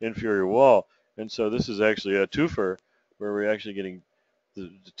artery, inferior wall. And so this is actually a twofer where we're actually getting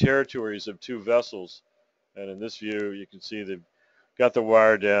the territories of two vessels. And in this view, you can see they've got the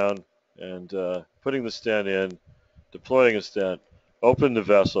wire down and putting the stent in, deploying a stent, opened the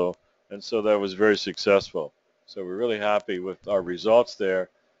vessel, and so that was very successful. So we're really happy with our results there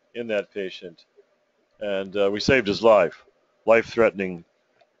in that patient. And we saved his life, life-threatening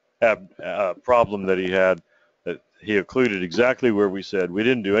problem that he had, that he occluded exactly where we said. We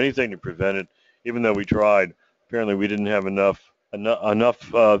didn't do anything to prevent it, even though we tried. Apparently we didn't have enough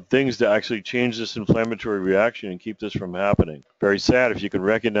things to actually change this inflammatory reaction and keep this from happening. Very sad if you can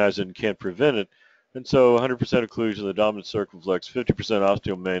recognize it and can't prevent it. And so 100% occlusion of the dominant circumflex, 50%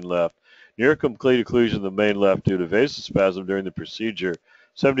 osteo main left, near complete occlusion of the main left due to vasospasm during the procedure,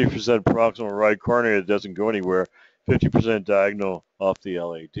 70% proximal right coronary that doesn't go anywhere, 50% diagonal off the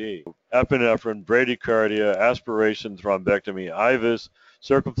LAD. Epinephrine, bradycardia, aspiration, thrombectomy, IVUS,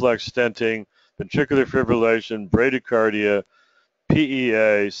 circumflex stenting, ventricular fibrillation, bradycardia,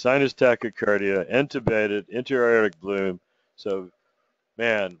 PEA, sinus tachycardia, intubated, intra-aortic balloon. So,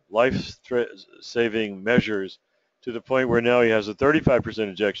 man, life-saving measures to the point where now he has a 35%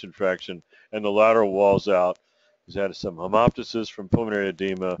 ejection fraction and the lateral wall's out. He's had some hemoptysis from pulmonary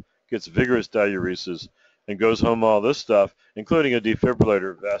edema, gets vigorous diuresis, and goes home all this stuff, including a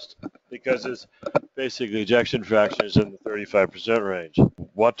defibrillator vest, because his basically ejection fraction is in the 35% range.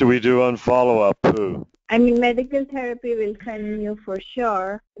 What do we do on follow-up, Pooh? I mean, medical therapy will continue for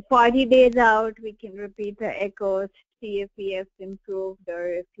sure. 40 days out, we can repeat the echoes, see if he has improved or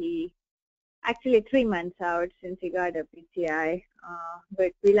if he, actually 3 months out since he got a PCI.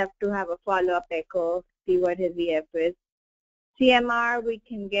 But we'll have to have a follow-up echo, see what his EF is. CMR, we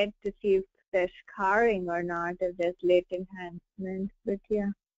can get to see if there's scarring or not, if there's late enhancement, but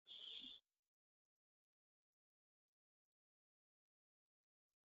yeah.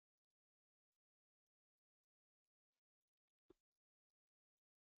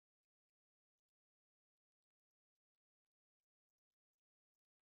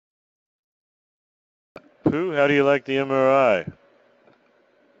 Pooh, how do you like the MRI?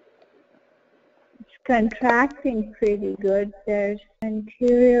 It's contracting pretty good. There's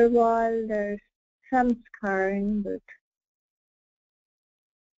anterior wall, there's some scarring, but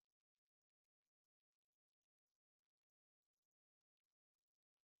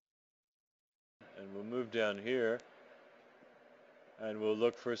And we'll move down here and we'll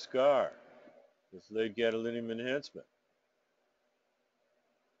look for a scar with late gadolinium enhancement.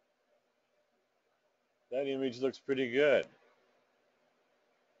 That image looks pretty good.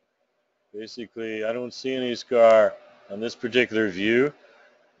 Basically, I don't see any scar on this particular view.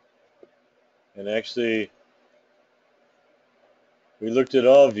 And actually, we looked at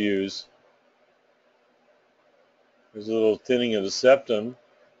all views. There's a little thinning of the septum.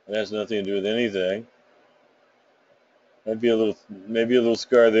 It has nothing to do with anything. Maybe a little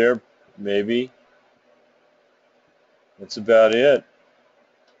scar there, maybe. That's about it.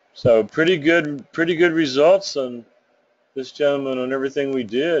 So pretty good results on this gentleman on everything we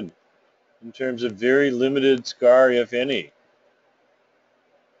did in terms of very limited scar, if any.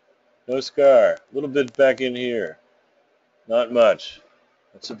 No scar. A little bit back in here. Not much.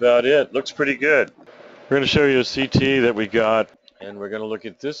 That's about it. Looks pretty good. We're going to show you a CT that we got, and we're going to look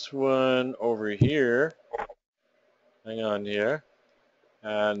at this one over here. Hang on here.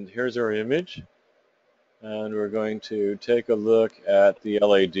 And here's our image. And we're going to take a look at the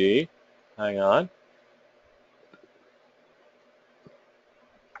LAD. Hang on.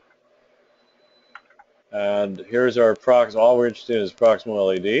 And here's our proximal. All we're interested in is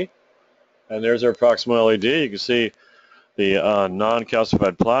proximal LED. And there's our proximal LED. You can see the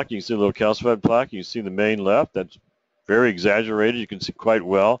non-calcified plaque. You can see the little calcified plaque. You can see the main left. That's very exaggerated. You can see quite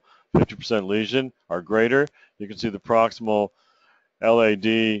well. 50% lesion or greater. You can see the proximal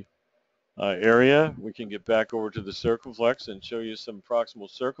LAD area. We can get back over to the circumflex and show you some proximal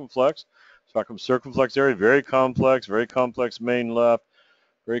circumflex. Circumflex area, very complex main left,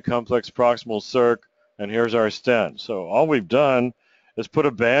 very complex proximal circ, and here's our stent. So all we've done is put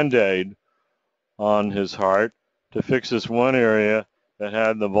a Band-Aid on his heart to fix this one area that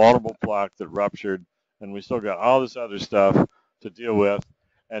had the vulnerable plaque that ruptured, and we still got all this other stuff to deal with.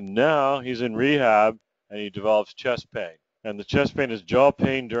 And now he's in rehab and he develops chest pain. And the chest pain is jaw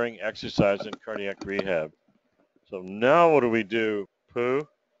pain during exercise and cardiac rehab. So now what do we do, Pooh?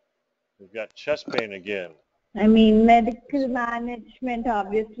 We've got chest pain again. I mean, medical management,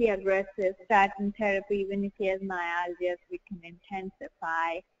 obviously aggressive statin therapy, even if he has myalgias, we can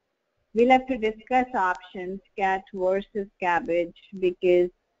intensify. We'll have to discuss options, CAT versus cabbage, because,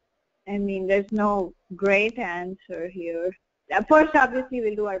 I mean, there's no great answer here. First, obviously,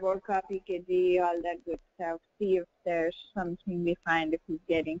 we'll do our workup, EKG, all that good stuff, see if there's something we find if he's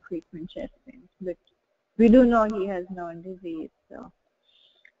getting frequent chest pains. But we do know he has known disease, so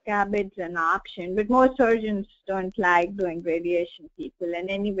cabbage an option. But most surgeons don't like doing radiation people, and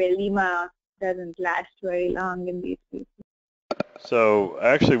anyway, Lima doesn't last very long in these people. So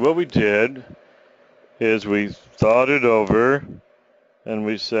actually what we did is we thought it over, and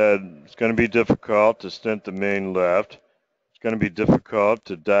we said it's going to be difficult to stent the main left. It's going to be difficult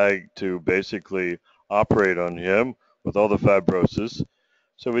to basically operate on him with all the fibrosis.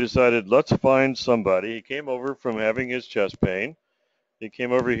 So we decided, let's find somebody. He came over from having his chest pain. He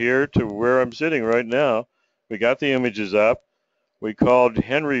came over here to where I'm sitting right now. We got the images up. We called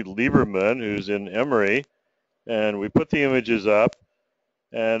Henry Lieberman, who's in Emory, and we put the images up.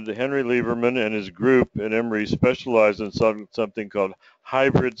 And Henry Lieberman and his group at Emory specialize in something called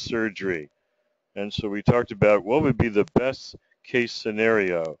hybrid surgery. And so we talked about what would be the best case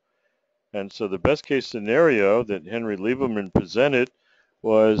scenario. And so the best case scenario that Henry Lieberman presented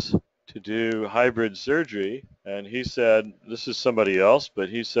was to do hybrid surgery. And he said, this is somebody else, but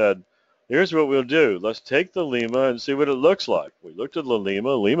he said, here's what we'll do. Let's take the Lima and see what it looks like. We looked at the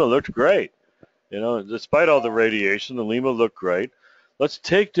Lima. Lima looked great. You know, despite all the radiation, the Lima looked great. Let's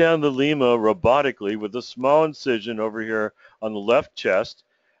take down the Lima robotically with a small incision over here on the left chest.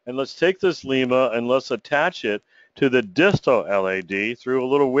 And let's take this Lima and let's attach it to the distal LAD through a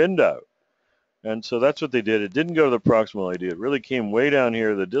little window. And so that's what they did. It didn't go to the proximal LAD. It really came way down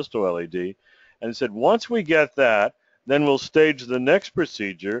here, the distal LAD. And it said, once we get that, then we'll stage the next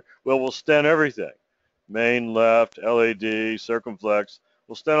procedure. Well, we'll stent everything. Main, left, LAD, circumflex.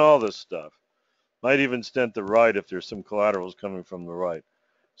 We'll stent all this stuff. Might even stent the right if there's some collaterals coming from the right.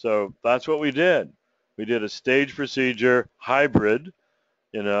 So that's what we did. We did a stage procedure, hybrid,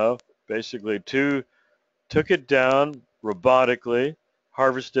 you know, basically took it down robotically,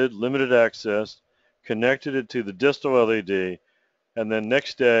 harvested, limited access, connected it to the distal LAD, and then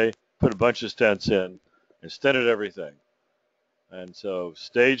next day put a bunch of stents in and stented everything. And so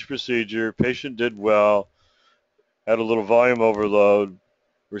stage procedure, patient did well, had a little volume overload,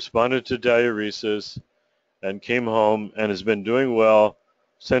 responded to diuresis, and came home and has been doing well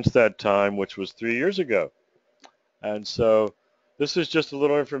since that time, which was 3 years ago. And so this is just a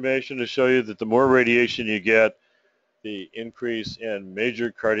little information to show you that the more radiation you get, the increase in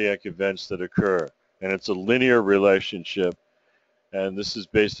major cardiac events that occur. And it's a linear relationship. And this is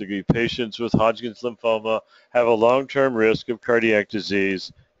basically patients with Hodgkin's lymphoma have a long-term risk of cardiac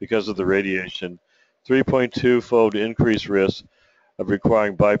disease because of the radiation, 3.2-fold increased risk of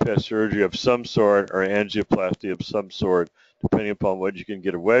requiring bypass surgery of some sort or angioplasty of some sort, depending upon what you can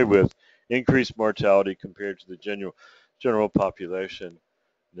get away with, increased mortality compared to the general population.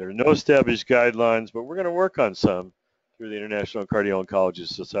 There are no established guidelines, but we're going to work on some through the International Cardio-Oncology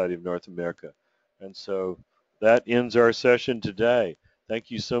Society of North America. And so that ends our session today. Thank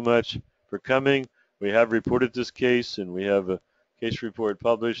you so much for coming. We have reported this case, and we have a case report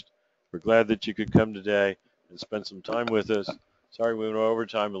published. We're glad that you could come today and spend some time with us. Sorry we went over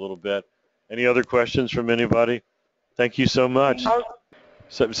time a little bit. Any other questions from anybody? Thank you so much.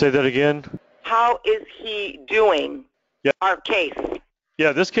 Say that again. How is he doing? Yeah. Our case.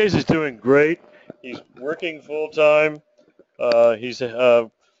 Yeah, this case is doing great. He's working full time. He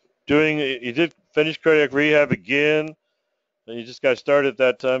did finish cardiac rehab again. He just got started at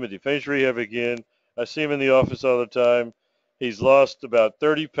that time, but he finished rehab again. I see him in the office all the time. He's lost about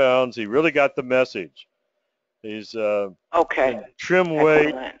 30 pounds. He really got the message. He's okay. trim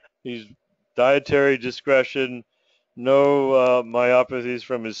weight. He's dietary discretion, no myopathies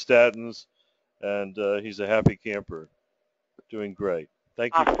from his statins, and he's a happy camper. Doing great.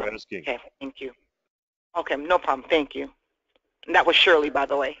 Thank you for asking. Okay, thank you. Okay, no problem. Thank you. And that was Shirley, by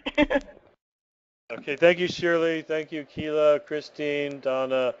the way. Okay, thank you, Shirley. Thank you, Keela, Christine,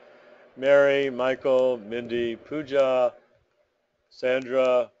 Donna, Mary, Michael, Mindy, Pooja,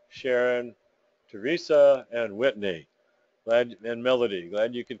 Sandra, Sharon, Teresa, and Whitney. And Melody.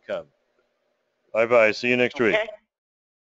 Glad you could come. Bye-bye. See you next week. Okay.